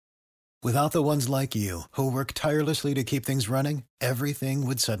Without the ones like you, who work tirelessly to keep things running, everything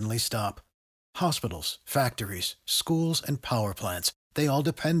would suddenly stop. Hospitals, factories, schools, and power plants, they all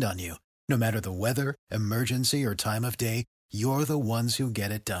depend on you. No matter the weather, emergency, or time of day, you're the ones who get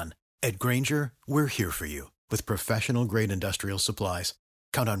it done. At Grainger, we're here for you with professional-grade industrial supplies.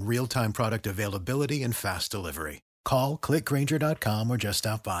 Count on real-time product availability and fast delivery. Call, clickgrainger.com, or just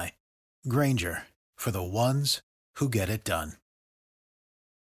stop by. Grainger, for the ones who get it done.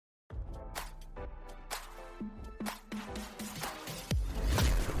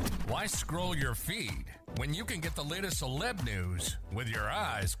 Why scroll your feed when you can get the latest celeb news with your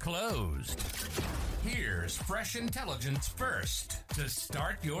eyes closed? Here's fresh intelligence first to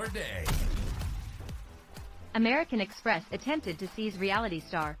start your day. American Express attempted to seize reality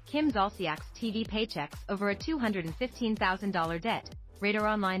star Kim Zolciak's TV paychecks over a $215,000 debt,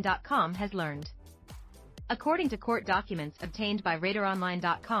 RadarOnline.com has learned. According to court documents obtained by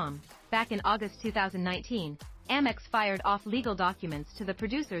RadarOnline.com, back in August 2019, Amex fired off legal documents to the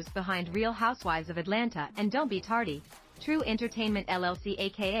producers behind Real Housewives of Atlanta and Don't Be Tardy, True Entertainment LLC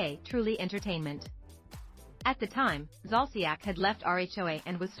aka Truly Entertainment. At the time, Zolciak had left RHOA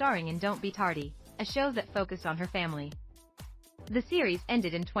and was starring in Don't Be Tardy, a show that focused on her family. The series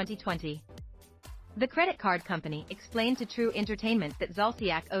ended in 2020. The credit card company explained to True Entertainment that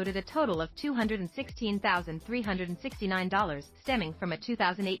Zolciak owed it a total of $216,369 stemming from a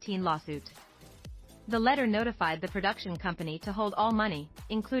 2018 lawsuit. The letter notified the production company to hold all money,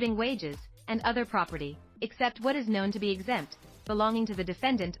 including wages, and other property, except what is known to be exempt, belonging to the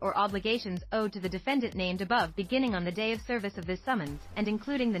defendant or obligations owed to the defendant named above beginning on the day of service of this summons and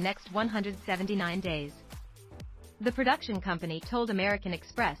including the next 179 days. The production company told American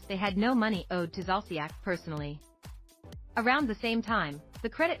Express they had no money owed to Zolciak personally. Around the same time, the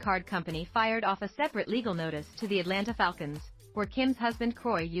credit card company fired off a separate legal notice to the Atlanta Falcons, where Kim's husband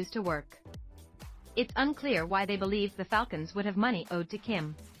Kroy used to work. It's unclear why they believed the Falcons would have money owed to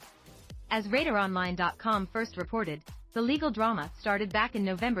Kim. As RadarOnline.com first reported, the legal drama started back in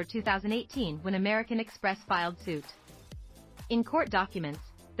November 2018 when American Express filed suit. In court documents,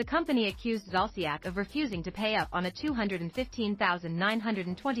 the company accused Zolciak of refusing to pay up on a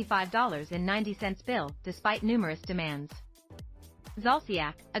 $215,925.90 bill despite numerous demands.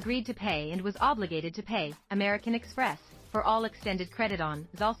 Zolciak agreed to pay and was obligated to pay American Express for all extended credit on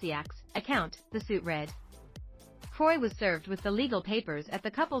Zolciak's account, the suit read. Kroy was served with the legal papers at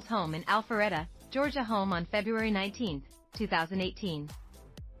the couple's home in Alpharetta, Georgia home on February 19, 2018.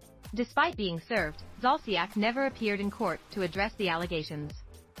 Despite being served, Zolciak never appeared in court to address the allegations.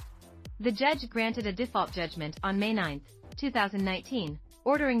 The judge granted a default judgment on May 9, 2019,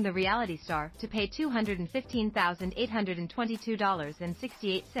 ordering the reality star to pay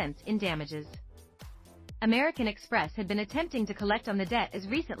 $215,822.68 in damages. American Express had been attempting to collect on the debt as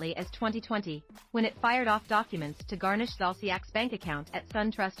recently as 2020, when it fired off documents to garnish Zolciak's bank account at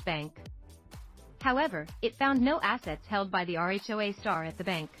SunTrust Bank. However, it found no assets held by the RHOA star at the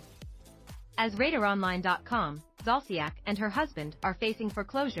bank. As RadarOnline.com, Zolciak and her husband are facing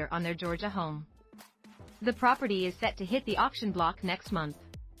foreclosure on their Georgia home. The property is set to hit the auction block next month.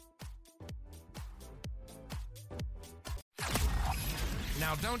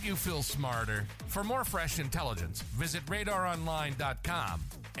 Now don't you feel smarter? For more fresh intelligence, visit RadarOnline.com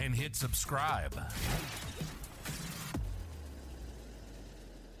and hit subscribe.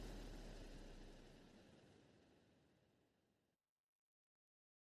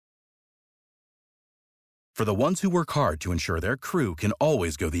 For the ones who work hard to ensure their crew can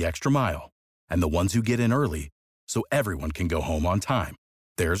always go the extra mile, and the ones who get in early so everyone can go home on time,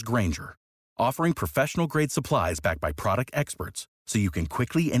 there's Grainger, offering professional-grade supplies backed by product experts so you can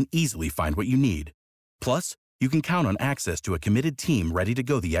quickly and easily find what you need. Plus, you can count on access to a committed team ready to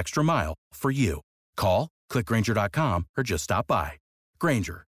go the extra mile for you. Call, click Grainger.com, or just stop by.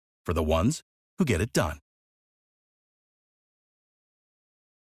 Grainger, for the ones who get it done.